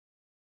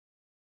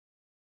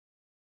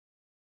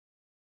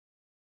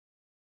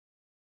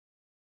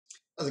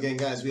How's it going,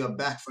 guys? We are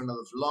back for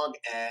another vlog,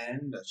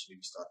 and actually,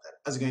 we start that.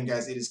 How's it going,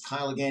 guys? It is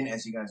Kyle again,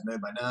 as you guys know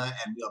by now,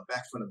 and we are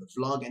back for another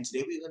vlog. And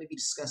today we're going to be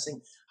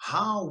discussing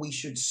how we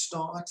should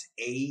start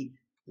a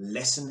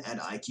lesson at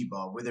IQ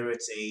Bar, whether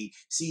it's a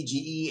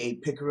CGE, a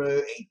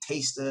Picaro, a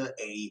taster,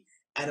 a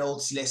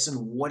adults lesson,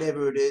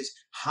 whatever it is.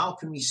 How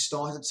can we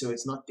start it so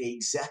it's not the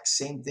exact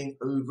same thing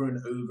over and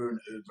over and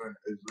over and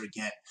over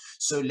again?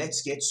 So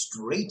let's get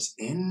straight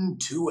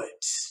into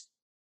it.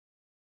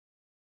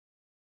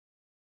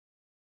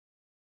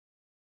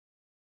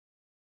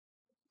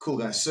 Cool,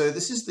 guys. So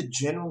this is the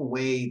general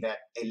way that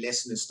a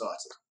lesson is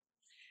started.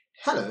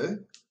 Hello,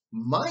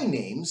 my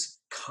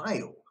name's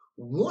Kyle.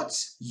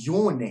 What's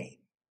your name?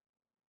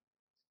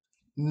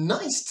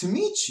 Nice to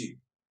meet you.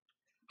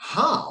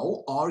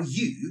 How are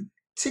you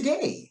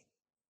today?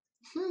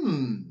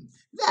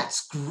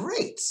 That's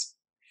great.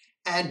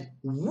 And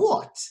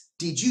what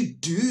did you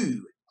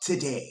do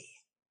today?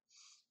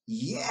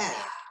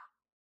 Yeah.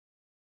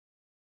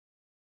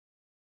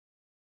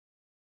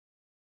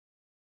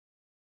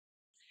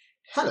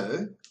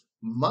 Hello,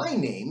 my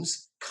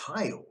name's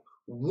Kyle.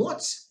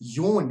 What's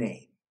your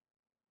name?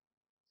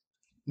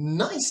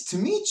 Nice to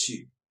meet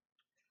you.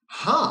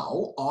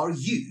 How are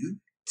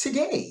you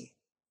today?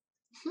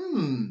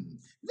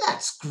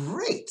 That's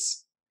great.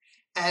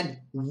 And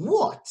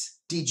what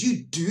did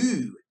you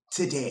do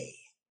today?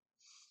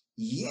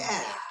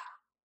 Yeah.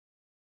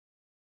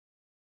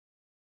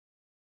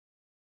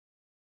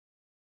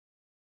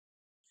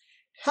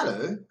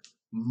 Hello,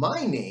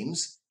 my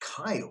name's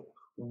Kyle.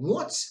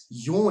 What's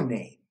your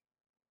name?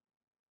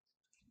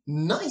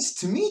 Nice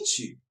to meet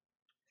you.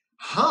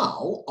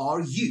 How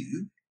are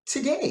you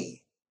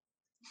today?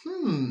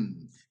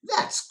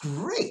 That's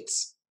great.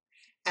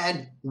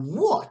 And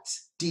what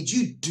did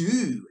you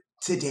do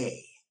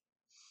today?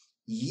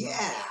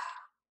 Yeah.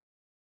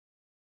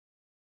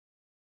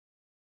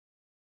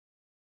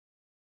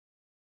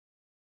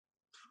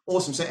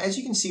 Awesome. So as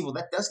you can see, well,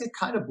 that does get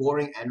kind of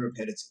boring and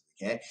repetitive,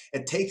 okay?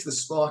 It takes the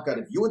spark out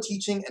of your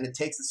teaching and it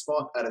takes the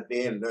spark out of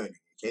their learning,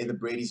 okay? The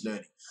Brady's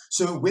learning.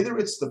 So whether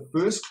it's the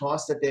first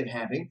class that they're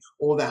having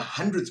or the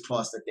 100th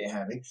class that they're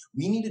having,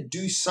 we need to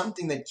do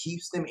something that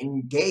keeps them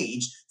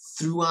engaged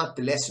throughout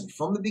the lesson,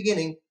 from the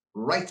beginning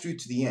right through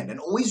to the end. And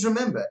always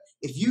remember,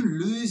 if you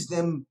lose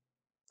them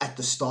at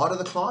the start of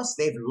the class,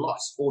 they've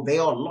lost, or they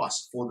are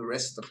lost for the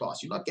rest of the class.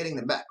 You're not getting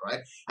them back,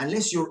 right?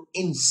 Unless you're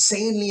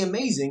insanely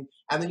amazing,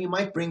 and then you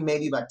might bring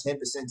maybe about 10%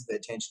 of their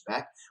attention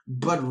back,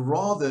 but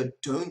rather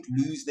don't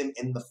lose them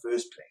in the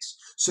first place.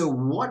 So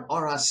what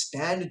are our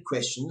standard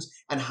questions,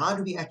 and how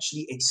do we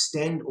actually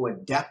extend or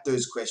adapt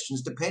those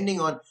questions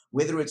depending on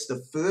whether it's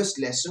the first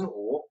lesson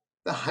or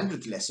the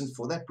 100th lesson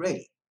for that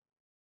Brady?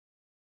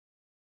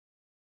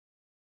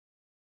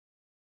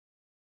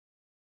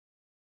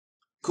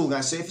 Cool,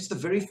 guys. So if it's the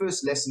very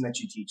first lesson that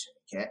you're teaching,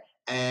 okay,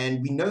 and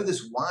we know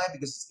this why,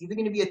 because it's either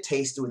going to be a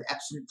taster with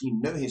absolutely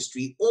no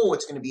history, or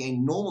it's going to be a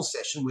normal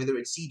session, whether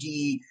it's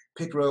CGE,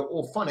 Picaro,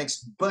 or phonics.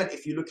 But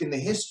if you look in the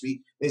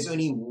history, there's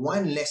only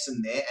one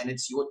lesson there, and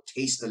it's your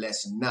taster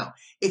lesson. Now,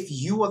 if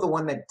you are the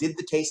one that did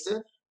the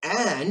taster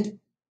and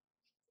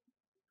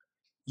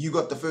you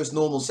got the first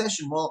normal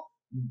session, well,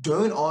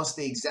 don't ask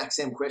the exact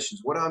same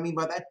questions. What do I mean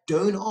by that?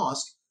 Don't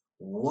ask,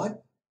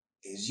 what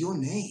is your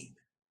name?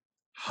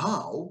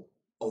 How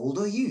old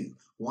are you?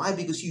 Why?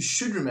 Because you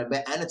should remember,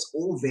 and it's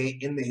all there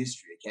in the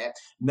history, okay?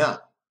 Now,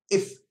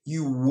 if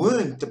you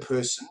weren't the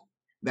person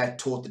that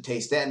taught the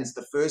taster, and it's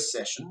the first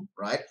session,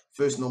 right?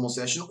 First normal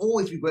session,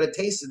 or if you've got a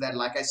taster that,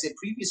 like I said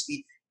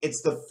previously,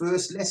 it's the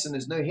first lesson,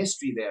 there's no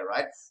history there,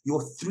 right?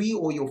 Your 3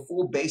 or your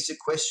 4 basic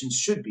questions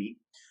should be,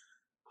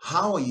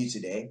 how are you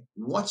today?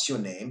 What's your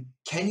name?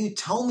 Can you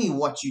tell me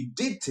what you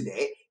did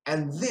today?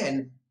 And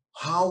then,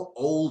 how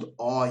old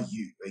are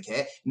you?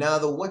 Okay. Now,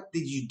 the what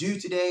did you do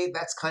today?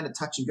 That's kind of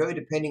touch and go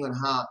depending on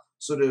how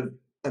sort of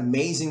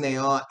amazing they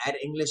are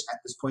at English at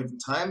this point in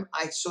time.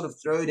 I sort of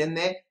throw it in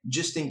there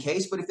just in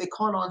case. But if they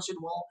can't answer it,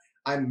 well,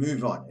 I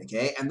move on.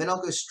 Okay. And then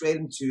I'll go straight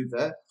into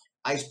the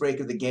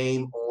icebreaker of the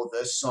game or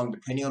the song,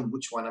 depending on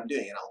which one I'm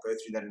doing. And I'll go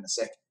through that in a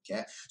second.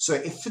 Okay. So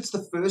if it's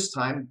the first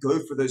time, go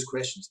for those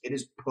questions. It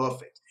is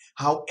perfect.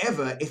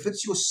 However, if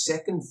it's your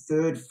second,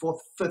 third,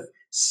 fourth, fifth,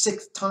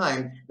 sixth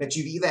time that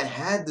you've either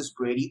had this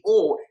Brady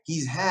or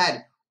he's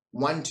had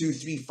 1, 2,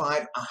 3,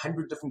 5,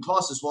 100 different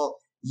classes, well,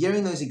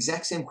 hearing those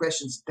exact same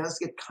questions does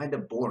get kind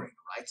of boring,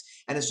 right?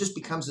 And it just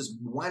becomes this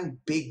one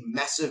big,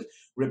 massive,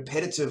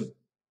 repetitive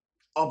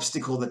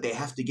obstacle that they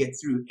have to get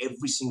through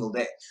every single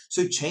day.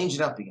 So change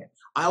it up again.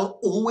 I'll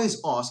always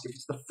ask, if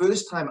it's the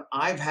first time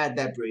I've had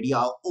that Brady,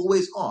 I'll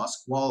always ask,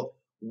 well,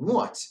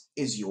 what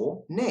is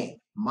your name?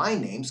 My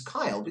name's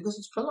Kyle, because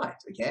it's polite,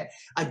 okay?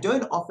 I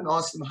don't often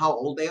ask them how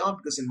old they are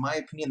because in my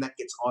opinion that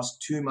gets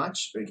asked too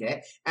much,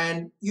 okay?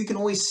 And you can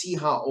always see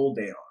how old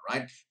they are,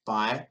 right?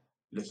 By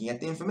looking at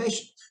the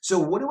information. So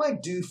what do I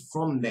do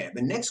from there?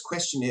 The next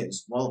question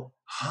is, well,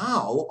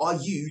 how are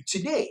you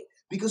today?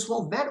 Because,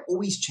 well, that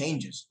always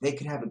changes. They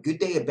could have a good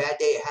day, a bad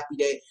day, a happy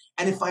day.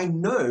 And if I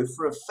know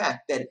for a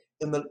fact that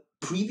in the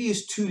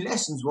previous 2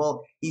 lessons,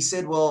 well, he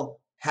said,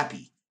 well,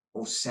 happy.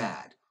 or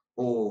sad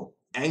or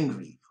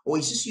angry, or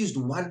he's just used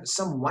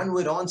some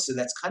one-word answer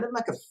that's kind of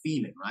like a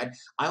feeling, right?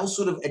 I'll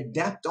sort of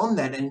adapt on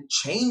that and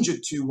change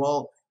it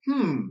to,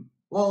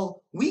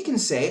 well, we can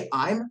say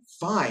I'm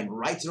fine,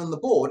 write it on the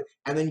board,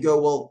 and then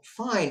go, well,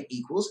 fine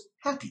equals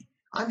happy.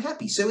 I'm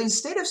happy. So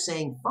instead of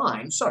saying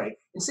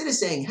instead of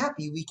saying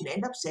happy, we can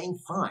end up saying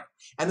fine,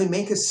 and then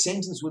make a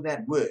sentence with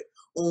that word.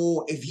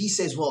 Or if he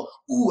says, well,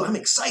 ooh, I'm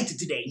excited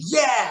today,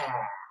 yeah,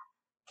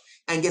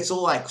 and gets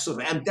all like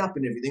sort of amped up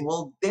and everything,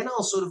 well, then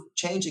I'll sort of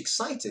change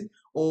excited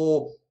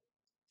or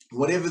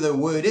whatever the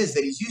word is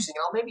that he's using,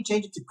 I'll maybe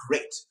change it to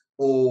great,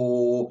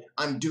 or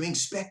I'm doing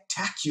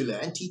spectacular,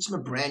 and teach him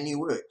a brand new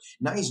word.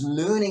 Now he's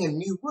learning a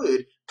new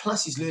word,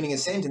 plus he's learning a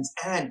sentence,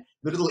 and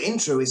the little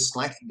intro is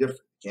slightly different.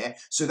 Okay,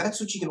 so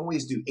that's what you can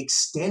always do.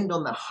 Extend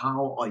on the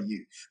how are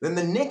you. Then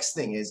the next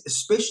thing is,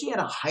 especially at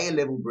a higher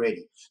level,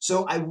 Brady.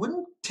 So I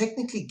wouldn't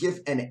technically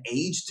give an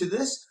age to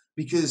this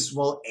because,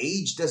 well,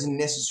 age doesn't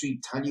necessarily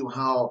tell you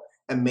how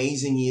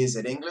amazing he is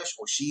at English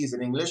or she is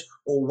at English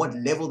or what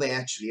level they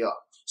actually are.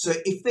 So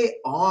if they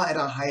are at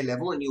a high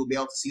level, and you'll be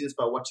able to see this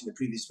by watching the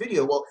previous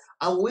video, well,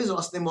 I always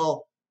ask them,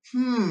 well,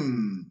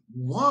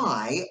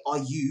 why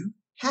are you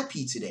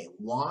happy today?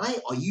 Why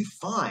are you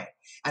fine?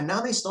 And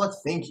now they start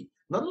thinking.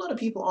 Not a lot of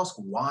people ask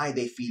why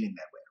they're feeling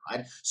that way,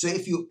 right? So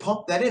if you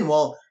pop that in,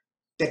 well,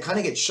 they kind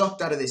of get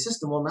shocked out of their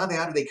system. Well, now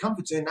they're out of their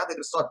comfort zone. Now they're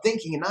going to start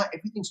thinking, and now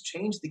everything's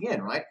changed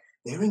again, right?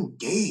 They're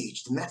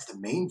engaged, and that's the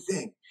main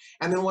thing.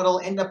 And then what I'll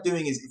end up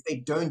doing is, if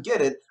they don't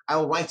get it,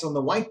 I'll write on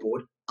the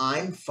whiteboard,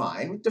 I'm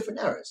fine, with different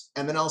arrows.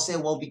 And then I'll say,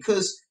 well,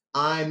 because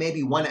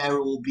maybe one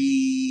arrow will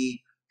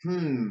be,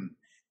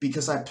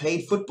 because I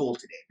played football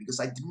today, because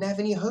I didn't have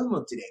any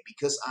homework today,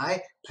 because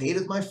I played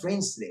with my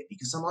friends today,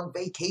 because I'm on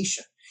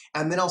vacation.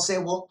 And then I'll say,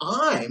 well,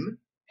 I'm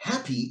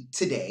happy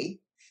today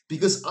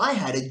because I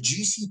had a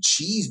juicy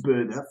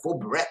cheeseburger for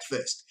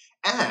breakfast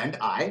and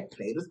I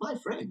played with my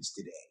friends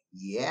today.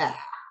 Yeah.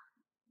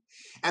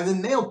 And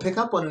then they'll pick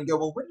up on it and go,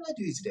 well, what did I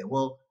do today?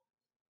 Well,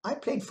 I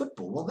played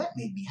football. Well, that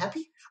made me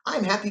happy.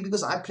 I'm happy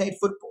because I played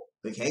football.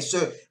 Okay,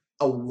 so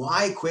a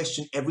why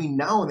question every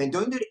now and then.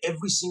 Don't do it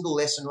every single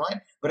lesson, right?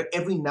 But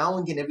every now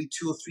and again, every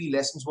 2 or 3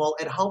 lessons, well,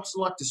 it helps a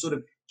lot to sort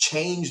of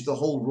change the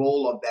whole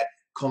role of that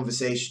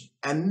conversation.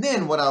 And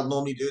then what I'll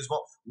normally do is,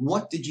 well,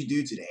 what did you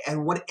do today?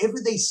 And whatever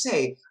they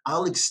say,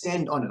 I'll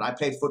extend on it. I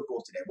played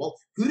football today. Well,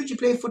 who did you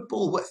play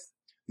football with?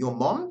 Your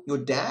mom, your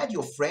dad,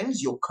 your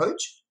friends, your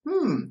coach?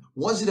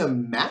 Was it a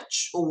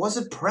match or was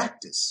it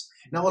practice?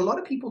 Now, a lot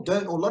of people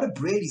don't, or a lot of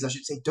Brady's, I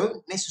should say,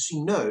 don't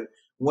necessarily know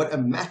what a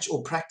match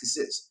or practice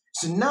is.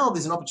 So now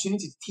there's an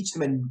opportunity to teach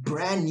them a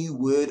brand new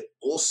word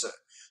also.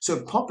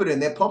 So pop it in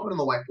there, pop it on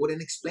the whiteboard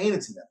and explain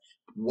it to them.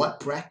 What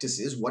practice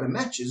is, what a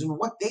match is, and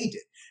what they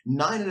did.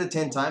 9 out of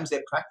 10 times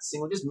they're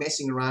practicing or just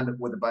messing around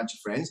with a bunch of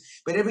friends.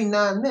 But every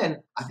now and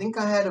then, I think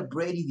I had a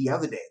Brady the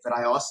other day that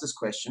I asked this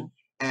question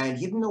and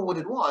he didn't know what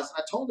it was. And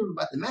I told him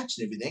about the match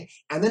and everything.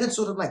 And then it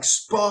sort of like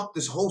sparked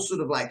this whole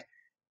sort of like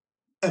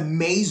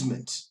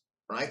amazement,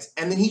 right?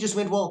 And then he just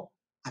went, well,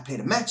 I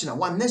played a match and I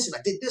won this and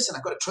I did this and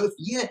I got a trophy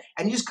here.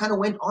 And he just kind of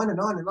went on and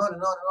on and on and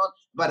on and on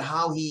about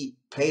how he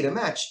played a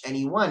match and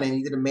he won and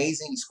he did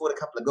amazing. He scored a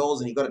couple of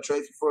goals and he got a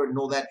trophy for it and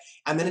all that.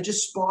 And then it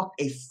just sparked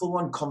a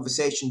full-on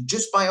conversation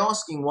just by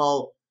asking,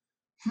 well,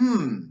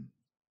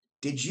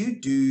 did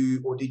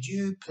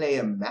you play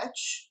a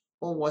match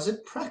or was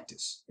it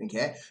practice?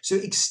 Okay, so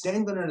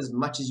extend on it as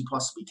much as you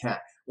possibly can.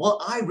 Well,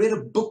 I read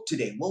a book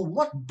today. Well,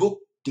 what book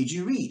did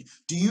you read?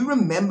 Do you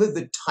remember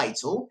the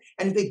title?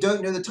 And if they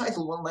don't know the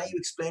title, well, now you're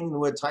explaining the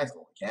word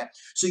title, okay?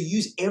 So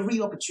use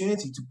every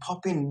opportunity to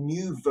pop in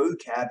new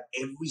vocab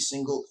every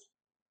single,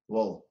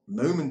 well,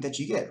 moment that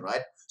you get,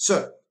 right?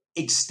 So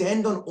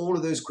extend on all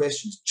of those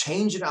questions,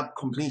 change it up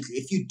completely.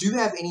 If you do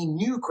have any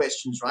new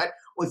questions, right?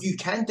 Or if you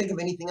can think of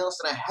anything else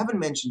that I haven't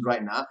mentioned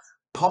right now,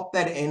 pop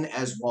that in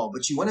as well.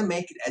 But you want to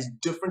make it as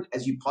different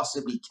as you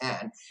possibly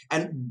can.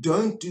 And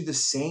don't do the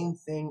same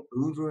thing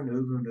over and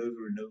over and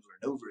over and over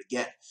and over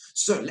again.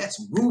 So let's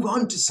move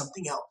on to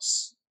something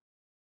else.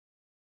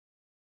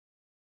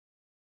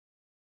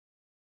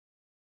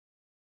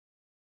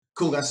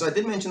 Cool, guys. So I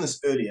did mention this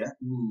earlier.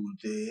 Ooh,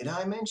 did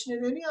I mention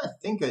it earlier? I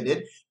think I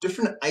did.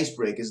 Different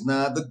icebreakers.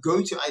 Now, the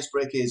go-to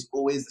icebreaker is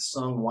always the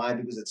song. Why?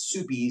 Because it's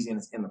super easy and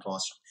it's in the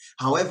classroom.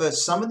 However,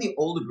 some of the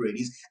older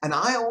gradies, and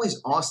I always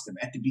ask them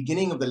at the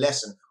beginning of the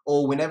lesson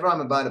or whenever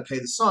I'm about to play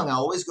the song, I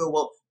always go,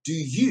 well, do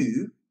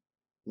you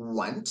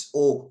want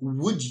or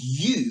would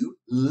you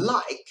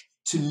like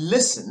to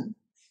listen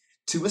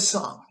to a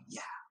song?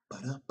 Yeah.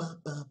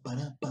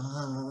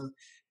 Ba-da-ba-ba-ba-da-ba.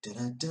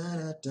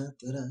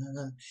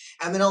 Da-da-da-da-da-da.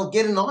 And then I'll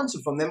get an answer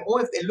from them. Or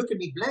if they look at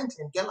me blankly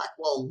and get like,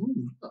 well, what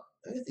on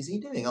earth is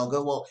he doing? I'll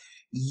go, well,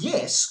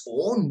 yes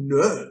or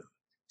no.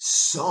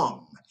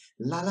 Song.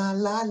 La la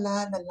la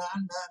la la la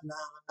la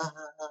la.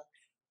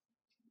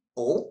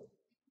 Or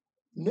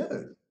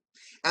no.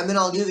 And then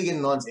I'll either get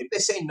an answer. If they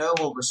say no,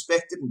 we'll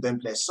respect it and don't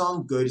play a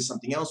song, go to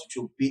something else, which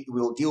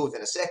we'll deal with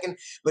in a second.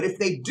 But if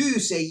they do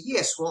say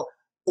yes, well,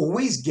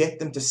 always get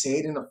them to say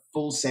it in a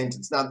full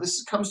sentence. Now,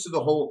 this comes to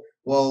the whole,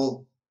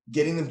 well,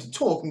 getting them to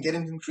talk and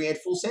getting them to create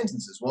full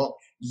sentences. Well,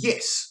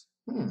 yes.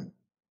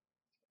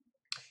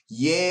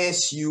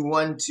 Yes, you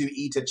want to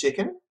eat a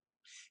chicken.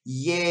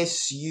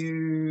 Yes,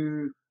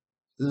 you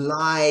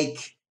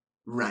like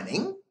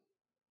running.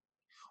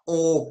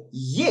 Or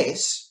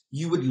yes,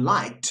 you would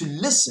like to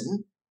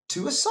listen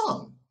to a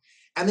song.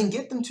 And then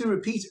get them to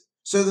repeat it.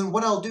 So then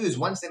what I'll do is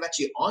once they've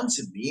actually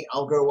answered me,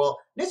 I'll go, well,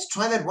 let's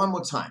try that one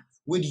more time.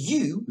 Would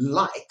you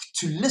like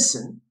to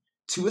listen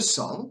to a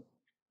song?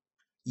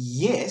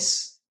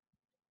 Yes.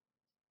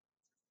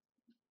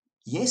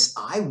 Yes,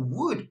 I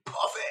would.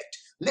 Perfect.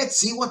 Let's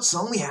see what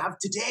song we have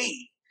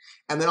today.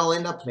 And then I'll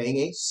end up playing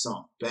a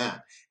song.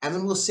 Bam. And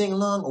then we'll sing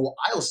along, or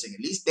I'll sing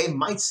at least. They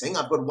might sing.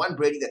 I've got one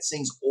Brady that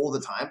sings all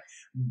the time.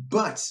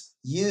 But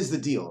here's the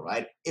deal,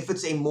 right? If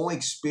it's a more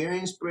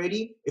experienced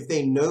Brady, if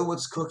they know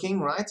what's cooking,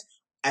 right?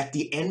 At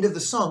the end of the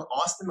song,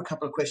 ask them a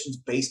couple of questions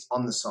based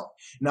on the song.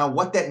 Now,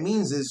 what that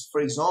means is,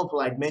 for example,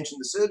 I'd mentioned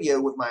this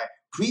earlier with my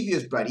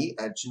previous Brady,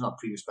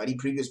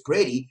 previous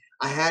Brady,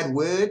 I had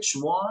which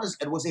was,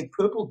 it was a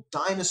purple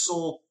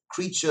dinosaur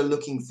creature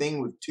looking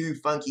thing with two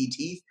funky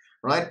teeth,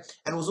 right?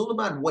 And it was all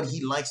about what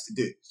he likes to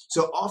do.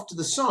 So after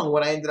the song,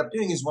 what I ended up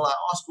doing is, well, I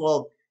asked,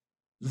 well,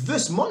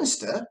 this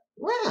monster,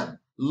 Ram,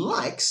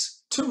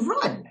 likes to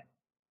run.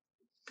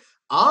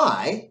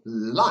 I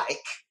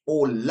like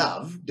or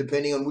love,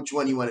 depending on which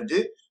one you want to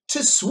do,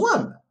 to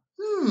swim.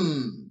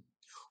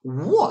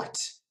 What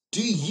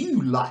do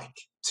you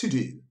like to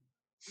do?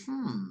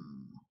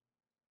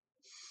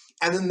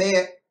 And then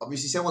they're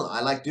obviously saying, well,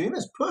 I like doing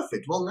this.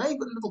 Perfect. Well, now you've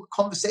got a little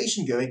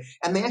conversation going,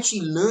 and they're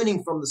actually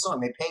learning from the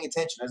song. They're paying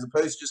attention as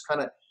opposed to just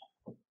kind of,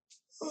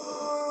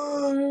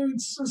 oh,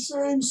 it's the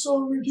same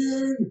song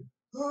again.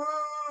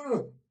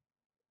 Oh.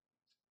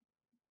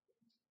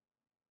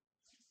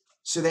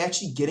 So they're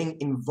actually getting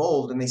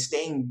involved and they're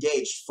staying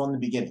engaged from the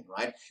beginning,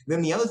 right?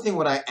 Then the other thing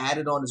what I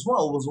added on as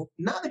well was,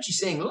 now that you're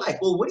saying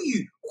like, well, what do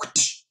you,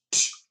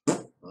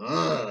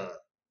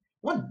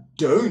 what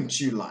don't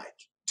you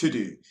like to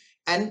do?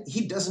 And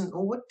he doesn't,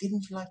 or what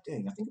didn't you like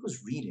doing? I think it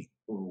was reading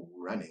or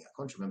running. I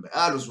can't remember.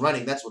 It was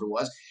running. That's what it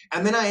was.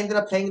 And then I ended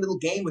up playing a little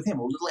game with him,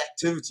 or a little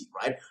activity,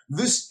 right?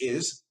 This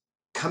is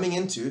coming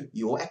into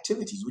your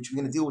activities, which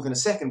we're going to deal with in a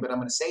second, but I'm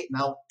going to say it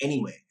now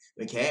anyway,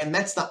 okay? And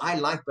that's the I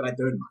like, but I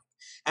don't like.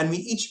 And we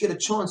each get a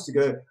chance to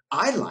go,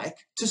 I like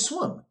to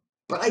swim,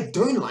 but I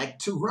don't like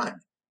to run.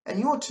 And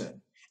your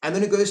turn. And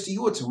then it goes to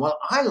your turn. Well,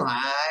 I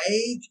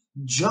like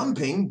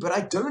jumping, but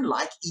I don't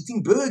like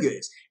eating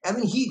burgers. And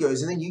then he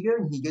goes, and then you go,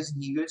 and he goes,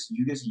 and he goes, and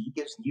you goes, and he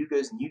goes, and you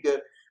goes, and you go.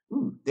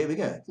 Ooh, there we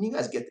go. And you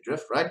guys get the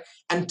drift, right?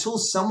 Until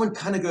someone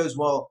kind of goes,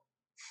 well,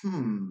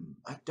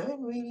 I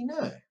don't really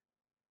know.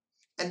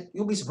 And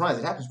you'll be surprised.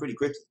 It happens pretty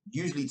quickly.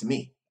 Usually to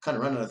me, kind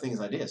of run out of things,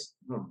 ideas.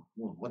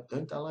 What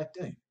don't I like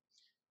doing?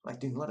 I like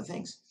doing a lot of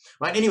things,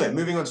 right? Anyway,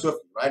 moving on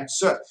swiftly, right?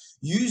 So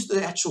use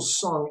the actual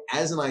song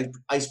as an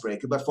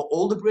icebreaker, but for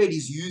older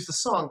Brady's, use the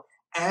song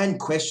and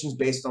questions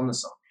based on the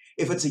song.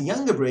 If it's a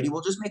younger Brady,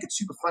 we'll just make it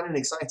super fun and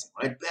exciting,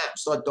 right? Bam,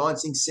 start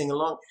dancing, sing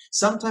along.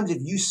 Sometimes if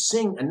you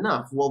sing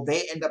enough, well,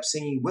 they end up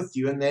singing with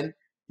you, and then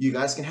you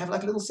guys can have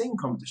like a little singing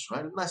competition,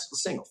 right? A nice little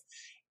sing-off.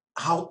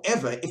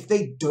 However, if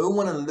they don't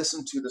want to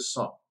listen to the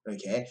song,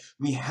 okay,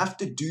 we have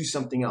to do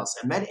something else.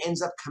 And that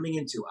ends up coming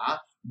into our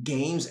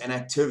games and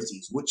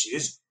activities, which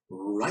is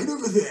right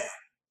over there.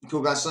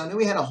 Cool, guys. So I know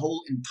we had a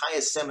whole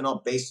entire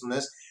seminar based on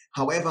this.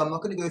 However, I'm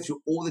not going to go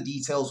through all the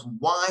details.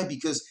 Why?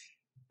 Because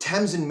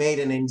Tamsin made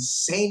an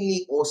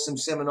insanely awesome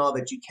seminar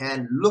that you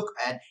can look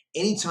at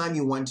anytime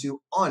you want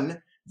to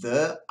on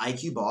the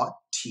IQ Bar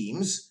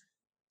Teams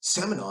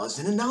seminars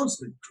and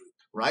announcement group.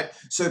 Right?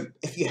 So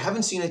if you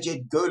haven't seen it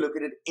yet, go look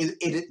at it.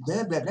 It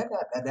blah, blah, blah,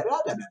 blah, blah, blah,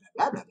 blah, blah,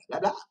 blah, blah, blah,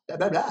 blah, blah,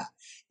 blah, blah.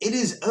 It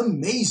is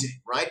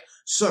amazing, right?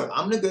 So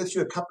I'm going to go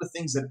through a couple of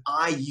things that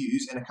I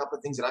use and a couple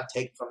of things that I've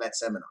taken from that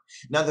seminar.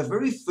 Now, the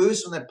very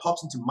first one that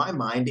pops into my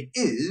mind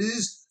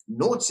is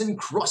noughts and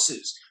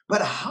crosses.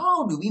 But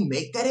how do we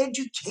make that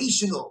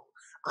educational?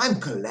 I'm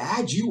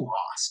glad you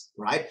asked,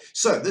 right?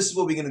 So this is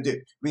what we're going to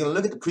do. We're going to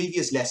look at the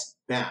previous lesson.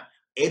 Bam.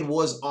 It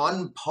was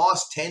on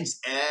past tense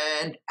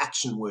and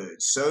action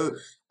words. So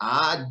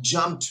I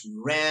jumped,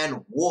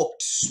 ran,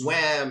 walked,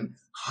 swam,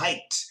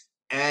 hiked,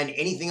 and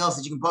anything else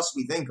that you can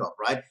possibly think of,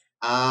 right?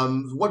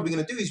 What we're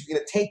going to do is we're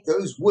going to take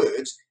those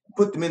words and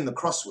put them in the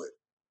crossword.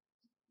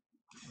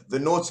 The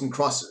noughts and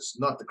crosses,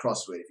 not the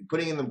crossword. If you're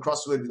putting in the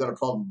crossword, we've got a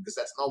problem because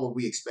that's not what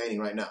we're explaining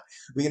right now.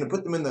 We're going to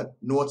put them in the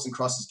noughts and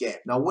crosses game.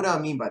 Now, what do I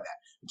mean by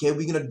that? Okay,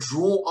 we're going to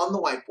draw on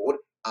the whiteboard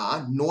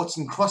noughts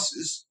and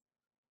crosses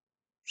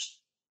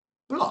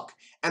block.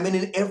 And then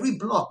in every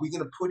block, we're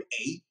going to put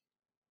a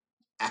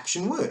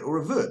action word or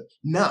a verb.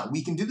 Now,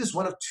 we can do this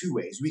one of two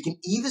ways. We can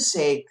either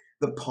say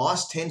the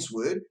past tense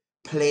word,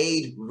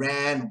 played,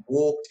 ran,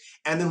 walked,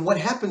 and then what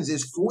happens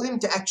is for them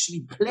to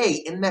actually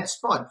play in that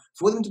spot,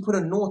 for them to put a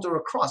nought or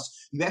a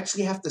cross, you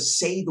actually have to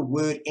say the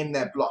word in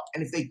that block.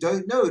 And if they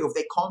don't know it or if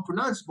they can't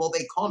pronounce it, well,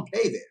 they can't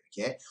play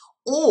there, okay?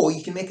 Or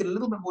you can make it a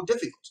little bit more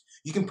difficult.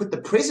 You can put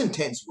the present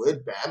tense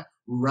word, bam,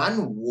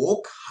 run,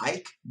 walk,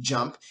 hike,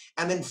 jump,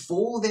 and then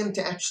for them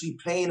to actually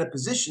play in a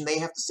position, they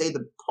have to say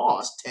the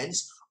past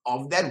tense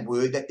of that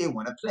word that they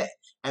want to play.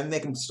 And they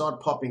can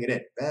start popping it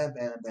in. Bam,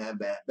 bam, bam,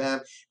 bam,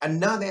 bam. And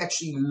now they're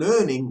actually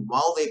learning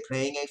while they're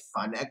playing a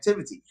fun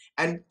activity.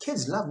 And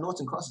kids love noughts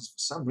and crosses for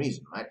some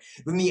reason, right?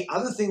 Then the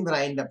other thing that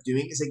I end up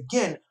doing is,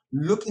 again,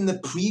 look in the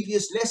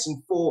previous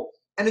lesson for,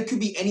 and it could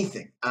be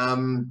anything,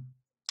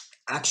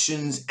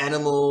 actions,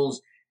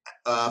 animals,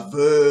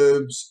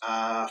 verbs,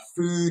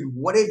 food,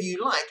 whatever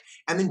you like,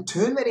 and then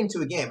turn that into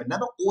a game.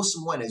 Another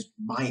awesome one is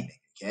miming,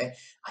 okay?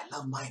 I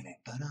love miming.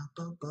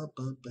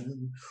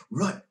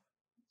 Right.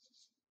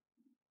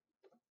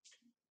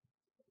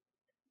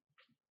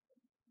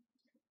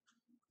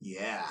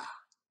 Yeah,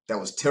 that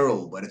was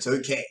terrible, but it's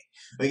okay.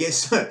 Okay,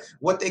 so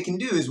what they can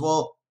do is,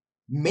 well,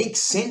 make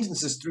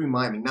sentences through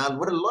miming. Now,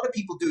 what a lot of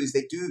people do is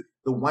they do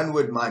the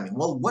one-word miming.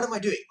 Well, what am I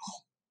doing?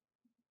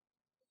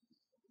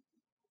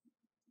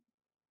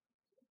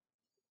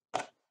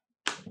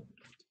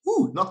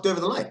 Ooh, knocked over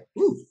the light.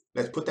 Ooh,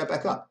 let's put that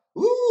back up.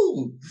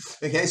 Ooh.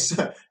 Okay,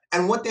 so,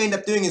 and what they end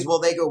up doing is, well,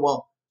 they go,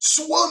 well,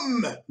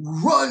 swim,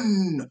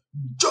 run,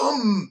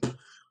 jump,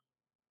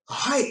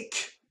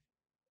 hike.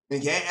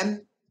 Okay,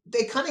 and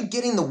they're kind of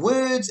getting the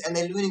words and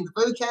they're learning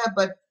the vocab,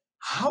 but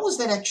how is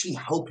that actually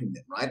helping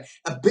them, right?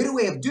 A better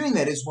way of doing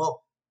that is,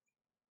 well,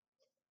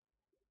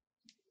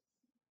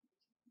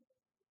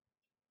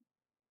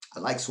 I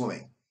like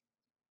swimming.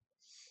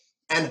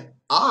 And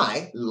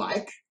I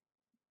like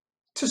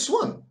to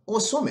swim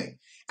or swimming.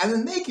 And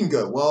then they can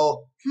go,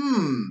 well,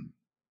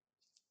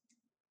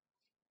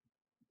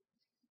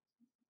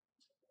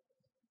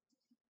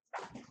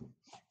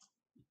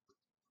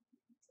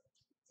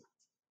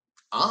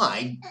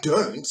 I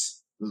don't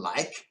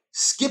like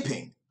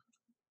skipping.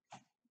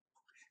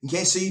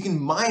 Okay, so you can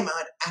mime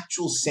out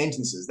actual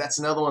sentences. That's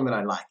another one that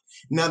I like.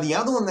 Now, the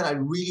other one that I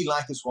really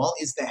like as well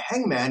is the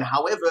hangman.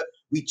 However,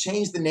 we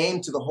changed the name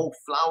to the whole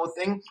flower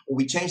thing, or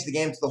we changed the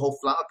game to the whole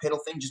flower petal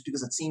thing just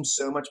because it seems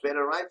so much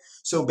better, right?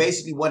 So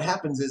basically what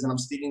happens is, and I'm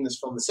stealing this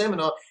from the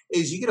seminar,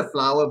 is you get a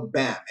flower,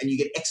 bam, and you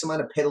get X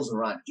amount of petals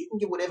around it. You can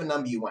get whatever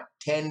number you want,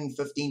 10,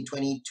 15,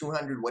 20,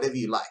 200, whatever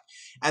you like.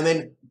 And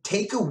then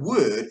take a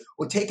word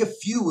or take a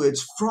few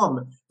words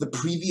from the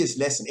previous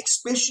lesson,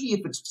 especially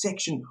if it's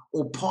section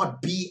or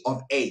part B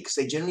of A, because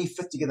they generally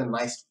fit together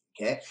nicely.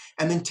 Okay,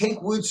 and then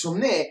take words from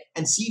there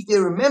and see if they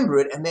remember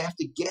it, and they have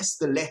to guess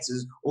the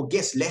letters or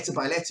guess letter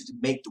by letter to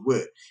make the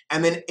word.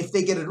 And then if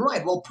they get it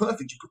right, well,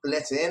 perfect. You put the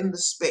letter in the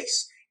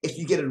space. If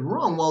you get it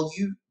wrong, well,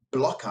 you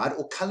block out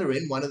or color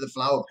in one of the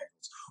flower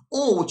petals.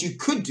 Or what you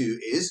could do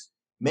is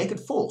make it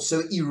fall.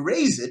 So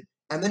erase it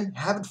and then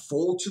have it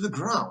fall to the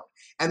ground.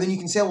 And then you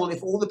can say, well,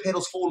 if all the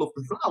petals fall off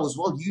the flowers,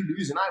 well, you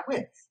lose and I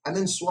win. And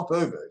then swap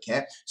over,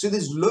 okay? So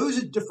there's loads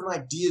of different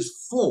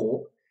ideas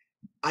for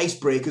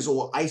icebreakers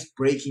or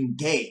ice-breaking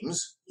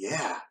games.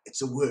 Yeah,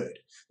 it's a word,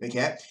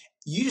 okay?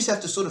 You just have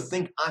to sort of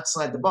think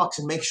outside the box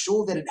and make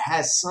sure that it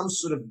has some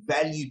sort of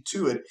value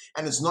to it,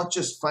 and it's not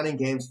just fun and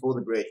games for the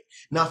Bready.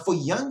 Now, for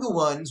younger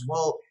ones,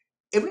 well,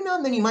 every now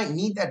and then you might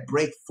need that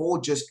break for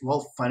just,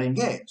 well, fun and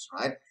games,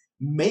 right?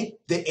 Make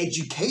the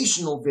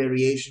educational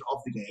variation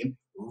of the game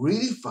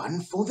really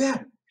fun for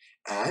them.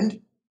 And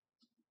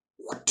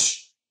what?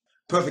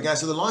 Perfect,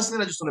 guys. So the last thing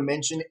that I just want to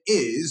mention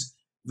is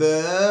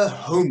the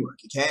homework,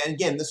 okay? And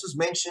again, this was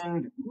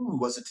mentioned,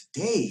 was it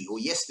today or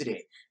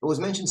yesterday? It was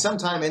mentioned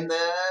sometime in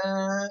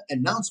the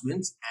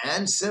announcements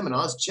and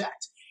seminars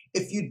chat.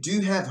 If you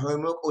do have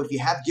homework or if you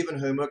have given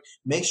homework,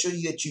 make sure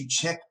that you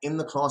check in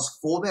the class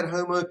for that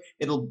homework.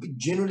 It'll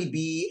generally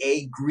be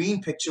a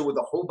green picture with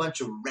a whole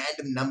bunch of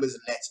random numbers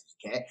and letters,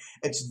 okay?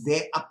 It's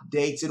their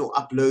updated or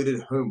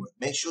uploaded homework.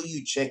 Make sure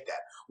you check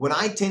that. What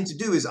I tend to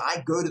do is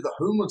I go to the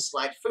homework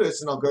slide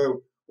first and I'll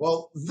go,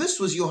 well, this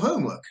was your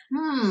homework.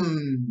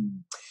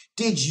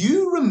 Did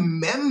you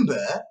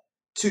remember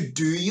to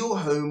do your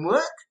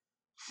homework?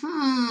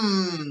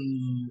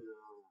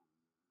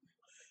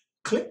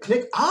 Click,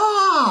 click.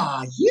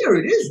 Ah, here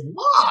it is.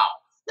 Wow,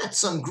 that's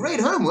some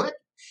great homework.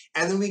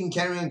 And then we can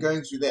carry on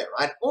going through that,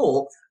 right?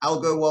 Or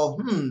I'll go, well,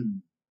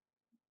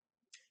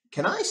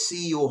 can I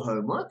see your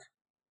homework?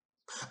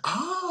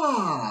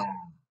 Ah,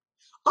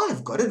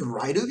 I've got it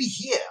right over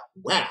here.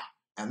 Wow.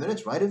 And then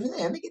it's right over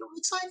there. And they get all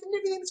excited and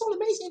everything. It's all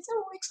amazing. It's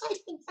all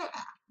exciting.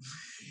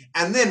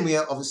 And then we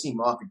are obviously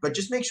mark it. But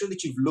just make sure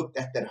that you've looked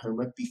at that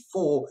homework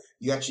before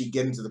you actually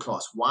get into the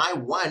class. Why?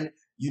 One,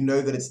 you know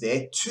that it's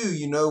there. Two,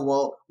 you know,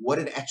 well, what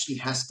it actually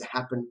has to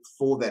happen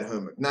for that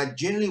homework. Now,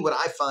 generally what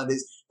I find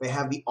is they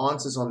have the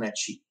answers on that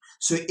sheet.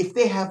 So if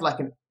they have like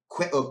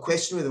a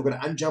question where they're going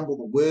to unjumble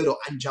the word or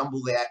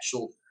unjumble the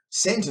actual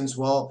sentence,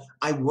 well,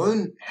 I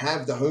won't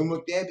have the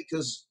homework there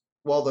because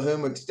while the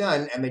homework's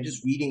done and they're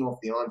just reading off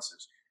the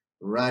answers.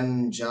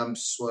 Run, jump,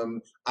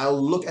 swim. I'll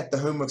look at the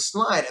homework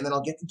slide and then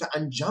I'll get them to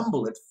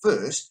unjumble it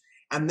first.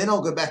 And then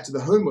I'll go back to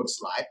the homework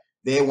slide,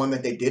 their one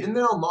that they did, and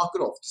then I'll mark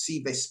it off to see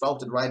if they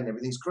spelt it right and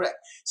everything's correct.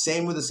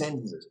 Same with the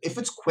sentences. If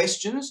it's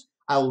questions,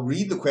 I'll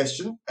read the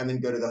question and then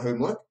go to the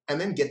homework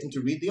and then get them to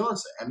read the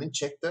answer and then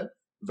check the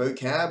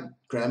vocab,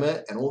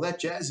 grammar, and all that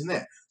jazz in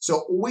there.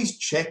 So always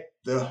check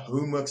the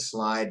homework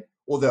slide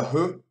or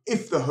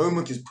if the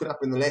homework is put up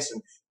in the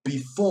lesson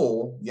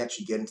before you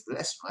actually get into the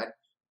lesson, right?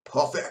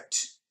 Perfect.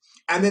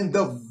 And then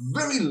the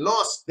very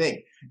last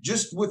thing,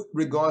 just with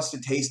regards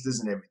to tasters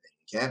and everything,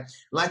 okay?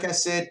 Like I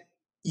said,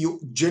 you're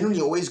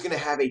generally always going to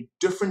have a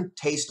different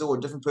taster or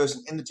a different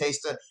person in the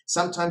taster.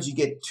 Sometimes you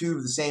get two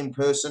of the same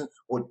person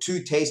or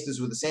two tasters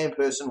with the same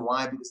person.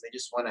 Why? Because they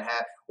just want to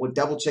have or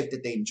double check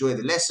that they enjoy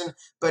the lesson.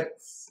 But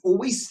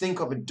always think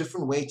of a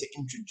different way to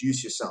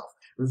introduce yourself.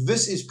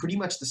 This is pretty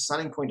much the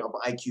selling point of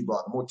IQ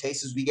bar. The more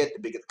tasters we get,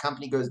 the bigger the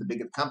company goes. The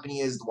bigger the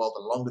company is, the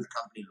longer the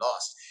company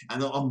lasts. And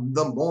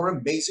the more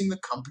amazing the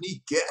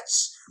company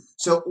gets.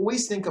 So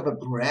always think of a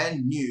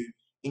brand new,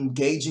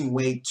 engaging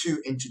way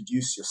to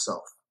introduce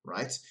yourself,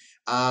 right?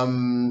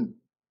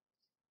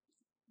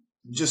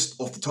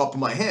 Just off the top of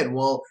my head,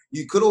 well,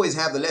 you could always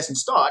have the lesson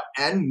start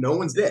and no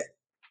one's there.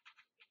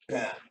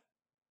 Bam.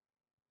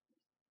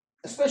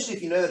 Especially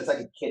if you know that it's like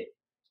a kid.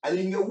 And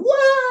then you can go,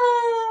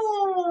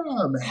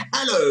 "Wow,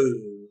 hello,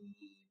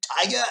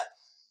 tiger."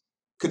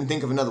 Couldn't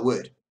think of another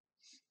word.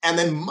 And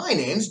then my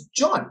name's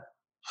John.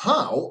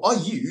 How are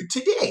you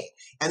today?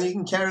 And then you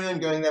can carry on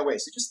going that way.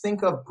 So just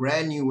think of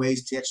brand new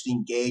ways to actually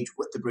engage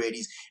with the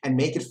Bradys and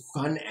make it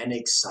fun and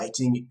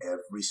exciting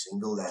every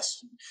single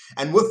lesson.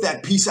 And with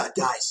that, peace out,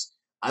 guys.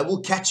 I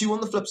will catch you on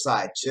the flip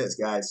side. Cheers,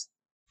 guys.